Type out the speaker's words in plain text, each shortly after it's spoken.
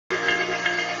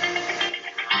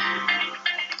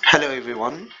Hello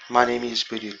everyone, my name is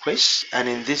Buddy Chris, and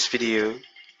in this video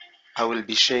I will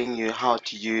be showing you how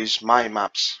to use My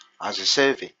Maps as a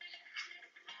survey.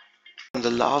 On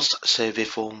the last survey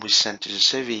form we sent to the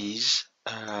surveys,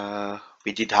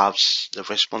 we did have the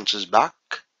responses back,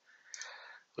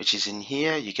 which is in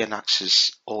here. You can access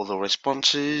all the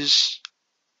responses.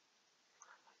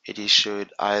 It is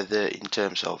showed either in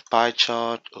terms of pie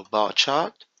chart or bar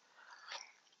chart,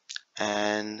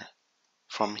 and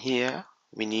from here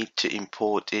we need to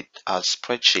import it as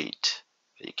spreadsheet.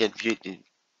 You can view it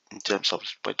in terms of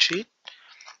spreadsheet.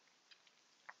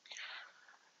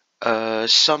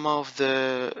 Some of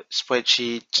the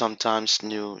spreadsheet sometimes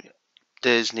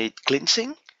does need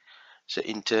cleansing. So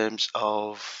in terms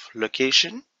of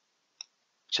location,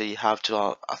 so you have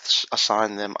to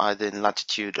assign them either in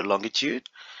latitude or longitude,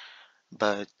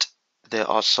 but there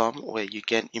are some where you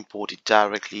can import it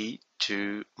directly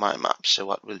to My Maps. So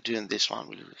what we'll do in this one,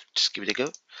 we'll just give it a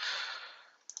go.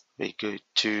 We go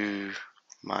to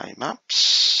My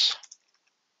Maps,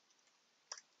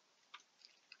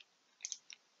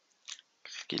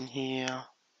 click in here,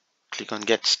 click on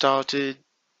Get Started,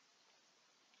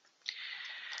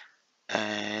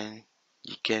 and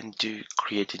you can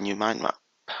create a new mind map.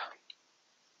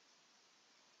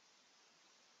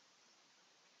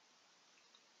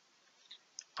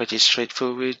 Pretty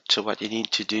straightforward. So what you need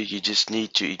to do, you just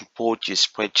need to import your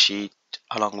spreadsheet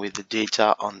along with the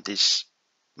data on this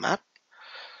map.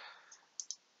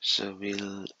 So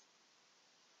we'll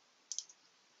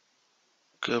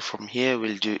go from here,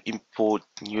 we'll do import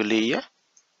new layer. In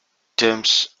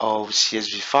terms of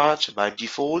CSV file, so by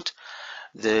default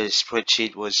the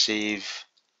spreadsheet was saved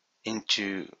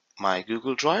into my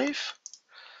Google Drive.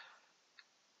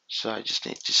 So I just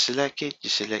need to select it. You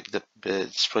select the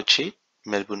spreadsheet,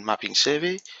 Melbourne Mapping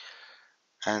Survey,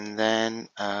 and then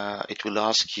it will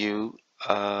ask you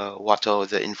what are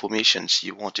the informations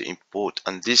you want to import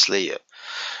on this layer.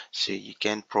 So you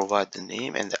can provide the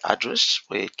name and the address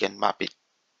where it can map it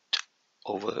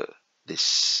over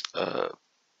this the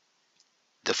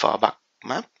far back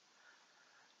map.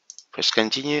 Press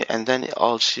continue, and then it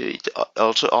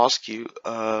also asks you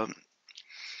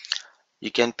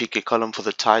you can pick a column for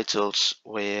the titles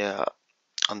where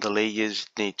on the layers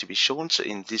it need to be shown. So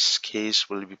in this case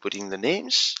we'll be putting the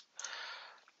names.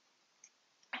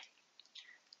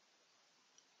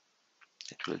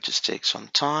 It will just take some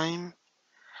time.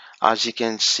 As you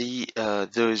can see,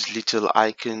 those little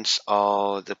icons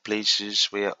are the places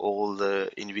where all the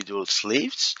individual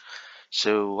lives.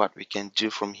 So what we can do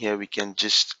from here, we can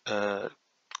just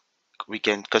we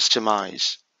can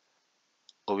customize,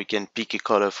 or we can pick a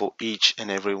color for each and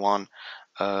every one.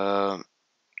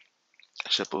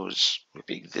 Suppose we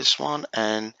pick this one,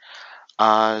 and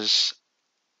as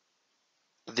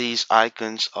these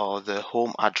icons are the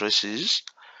home addresses,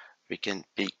 we can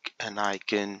pick an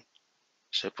icon,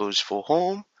 suppose for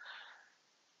home,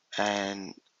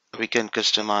 and we can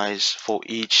customize for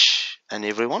each and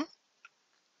every one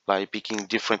by picking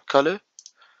different color,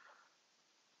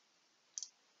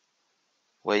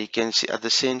 where you can see at the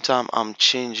same time I'm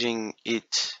changing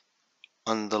it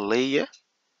on the layer.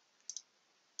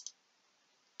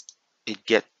 It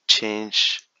gets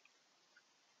changed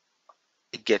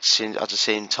at the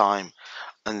same time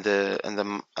on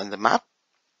the map.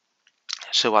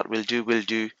 So what we'll do,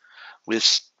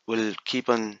 we'll keep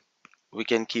on, we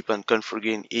can keep on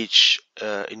configuring each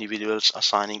individuals,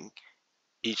 assigning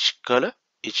each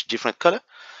different color,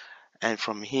 and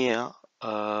from here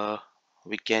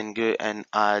we can go and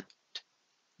add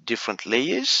different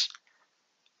layers.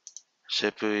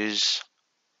 Suppose,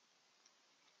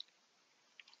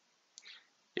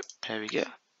 yep, here we go,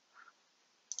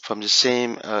 from the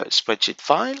same spreadsheet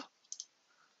file.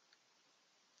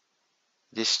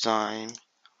 This time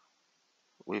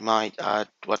we might add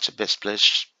what's the best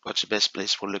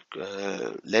place for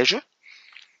leisure.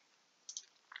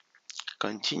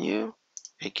 Continue,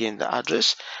 again the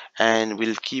address, and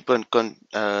we'll keep on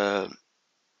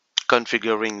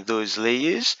configuring those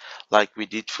layers like we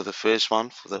did for the first one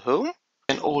for the home.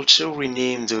 And also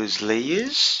rename those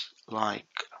layers,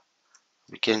 like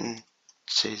we can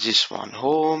say this one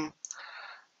home,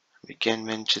 we can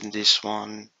mention this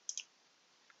one,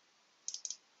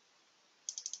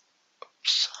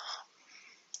 oops,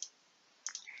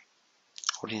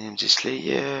 rename this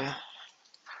layer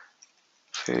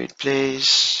favorite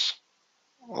place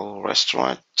or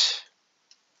restaurant.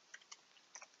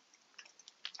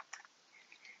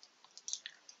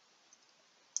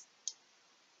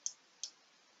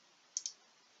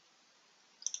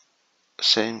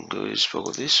 Same goes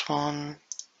for this one,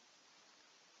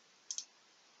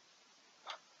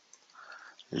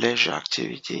 leisure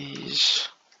activities.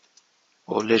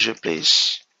 or leisure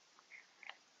place.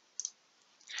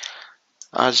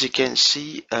 As you can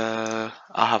see, I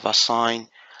have assigned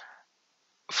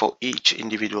for each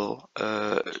individual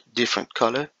different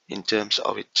color in terms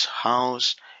of its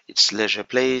house, its leisure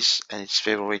place, and its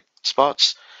favorite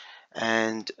spots.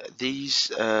 And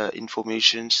these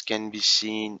informations can be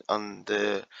seen on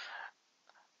the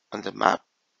map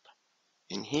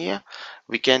in here.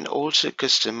 We can also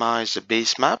customize the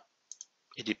base map.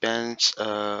 It depends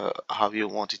how you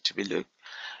want it to be looked.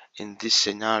 In this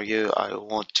scenario, I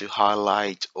want to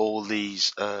highlight all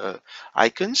these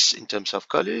icons in terms of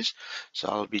colors. So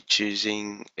I'll be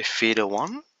choosing a fader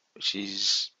one, which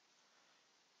is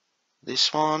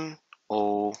this one,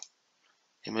 or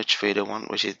image fader one,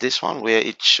 which is this one, where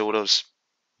it sort of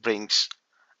brings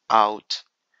out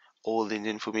all the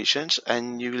informations.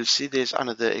 And you will see there's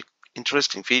another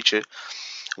interesting feature.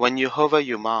 When you hover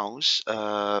your mouse,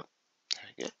 okay,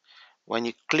 when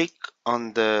you click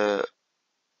on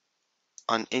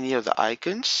any of the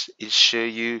icons, it show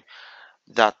you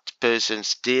that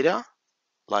person's data,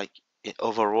 like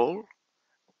overall,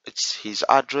 it's his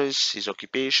address, his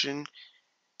occupation,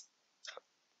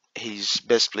 his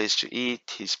best place to eat,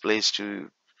 his place to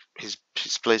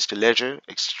leisure,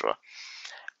 etc.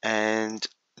 And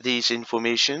these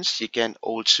informations you can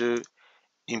also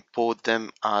import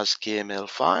them as KML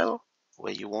file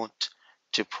where you want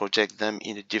to project them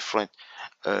in a different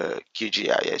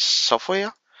QGIS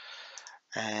software.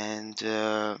 And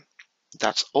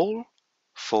that's all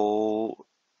for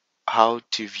how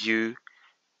to view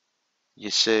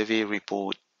your survey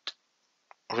report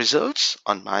results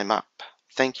on my map.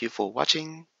 Thank you for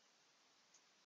watching.